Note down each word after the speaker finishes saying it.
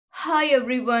Hi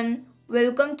everyone,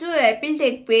 welcome to Apple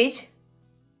Tech page.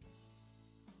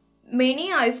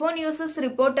 Many iPhone users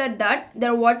reported that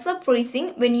their WhatsApp freezing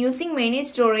when using managed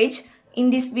storage. In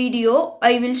this video,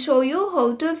 I will show you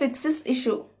how to fix this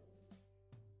issue.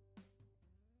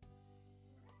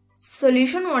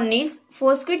 Solution 1 is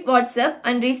force quit WhatsApp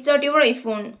and restart your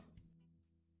iPhone.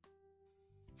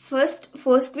 First,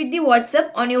 force quit the WhatsApp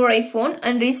on your iPhone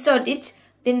and restart it,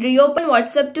 then reopen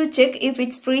WhatsApp to check if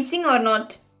it's freezing or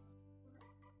not.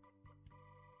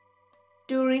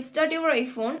 To restart your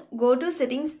iPhone, go to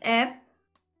Settings app,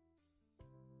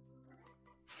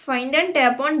 find and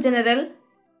tap on General,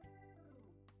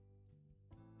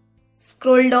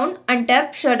 scroll down and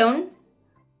tap Shutdown.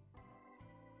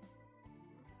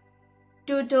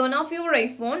 To turn off your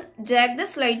iPhone, drag the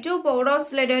slide to power off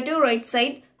slider to right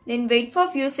side, then wait for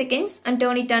few seconds and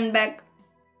turn it on back.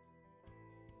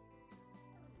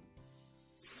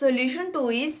 Solution 2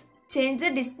 is change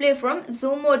the display from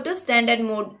zoom mode to standard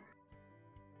mode.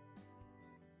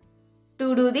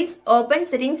 To do this, open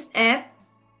Settings app,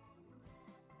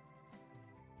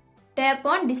 tap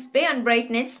on Display and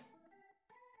Brightness,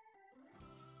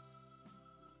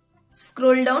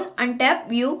 scroll down and tap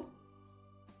View,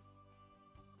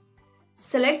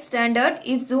 select Standard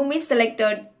if zoom is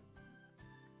selected.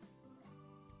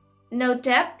 Now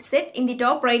tap Set in the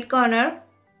top right corner.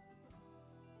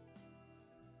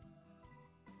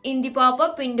 In the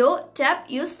pop-up window, tap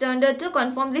Use Standard to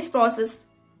confirm this process.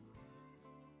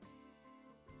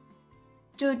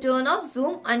 To turn off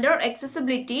zoom under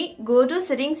Accessibility, go to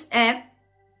Settings app,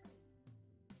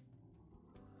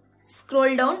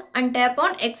 scroll down and tap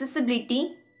on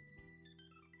Accessibility.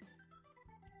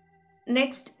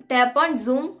 Next, tap on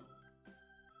Zoom.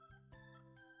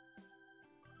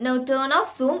 Now turn off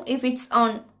zoom if it's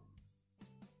on.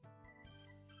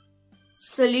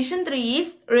 Solution 3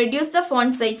 is reduce the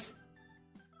font size.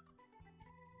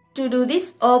 To do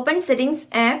this, open Settings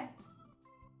app,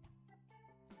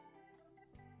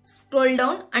 scroll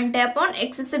down and tap on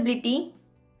Accessibility.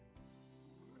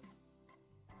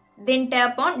 Then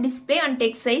tap on Display and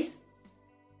Text Size.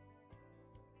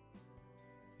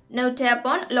 Now tap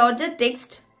on Larger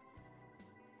Text.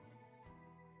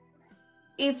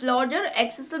 If larger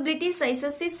accessibility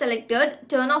sizes is selected,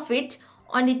 turn off it.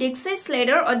 On the text size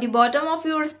slider at the bottom of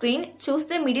your screen, choose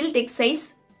the middle text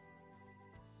size.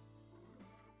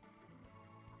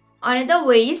 Another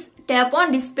way is tap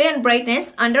on Display and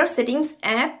Brightness under Settings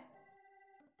app.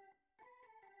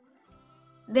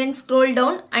 Then scroll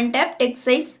down and tap Text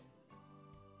Size.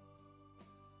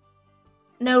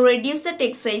 Now reduce the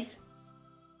text size.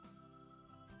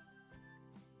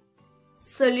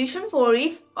 Solution 4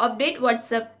 is update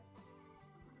WhatsApp.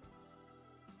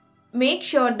 Make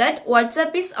sure that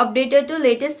WhatsApp is updated to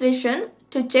latest version.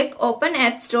 To check, open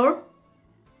App Store.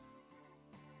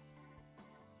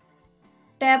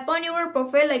 Tap on your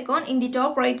profile icon in the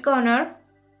top right corner.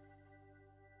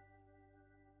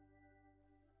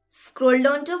 Scroll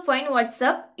down to find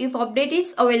WhatsApp. If update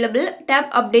is available,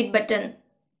 tap Update button.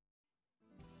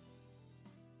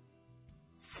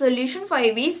 Solution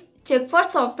 5 is check for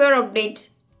software update.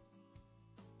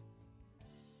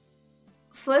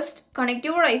 First, connect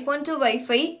your iPhone to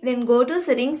Wi-Fi, then go to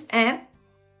Settings app.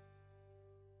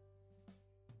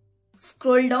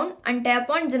 Scroll down and tap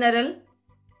on General.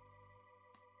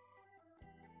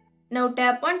 Now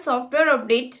tap on Software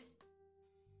Update.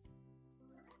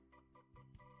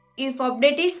 If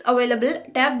update is available,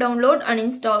 tap Download and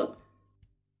Install.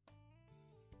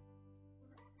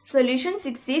 Solution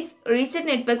 6 is reset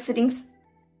network settings.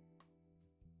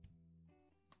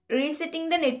 Resetting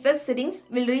the network settings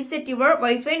will reset your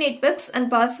Wi-Fi networks and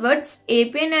passwords,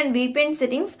 APN and VPN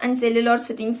settings and cellular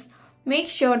settings. Make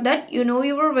sure that you know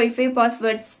your Wi-Fi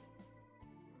passwords.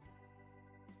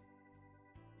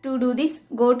 To do this,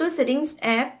 go to Settings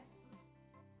app,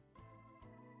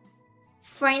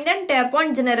 find and tap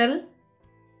on General,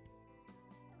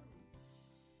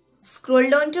 scroll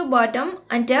down to bottom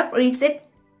and tap Reset.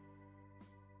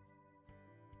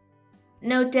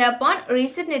 Now tap on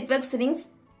Reset Network Settings.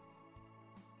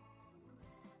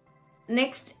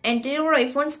 Next, enter your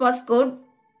iPhone's passcode.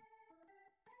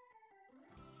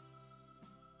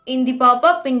 In the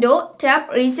pop-up window, tap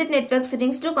Reset Network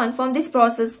Settings to confirm this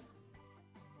process.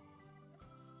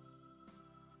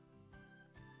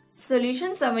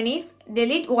 Solution 7 is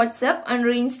delete WhatsApp and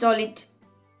reinstall it.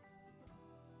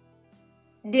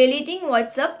 Deleting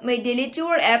WhatsApp may delete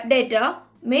your app data.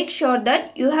 Make sure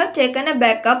that you have taken a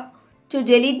backup. To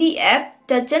delete the app,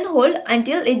 touch and hold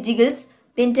until it jiggles.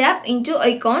 Then tap into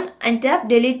icon and tap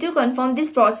delete to confirm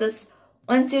this process.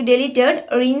 Once you deleted,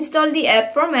 reinstall the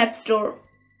app from App Store.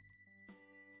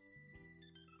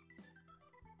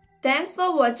 Thanks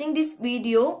for watching this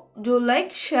video. Do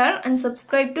like, share and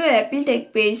subscribe to Apple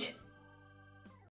Tech page.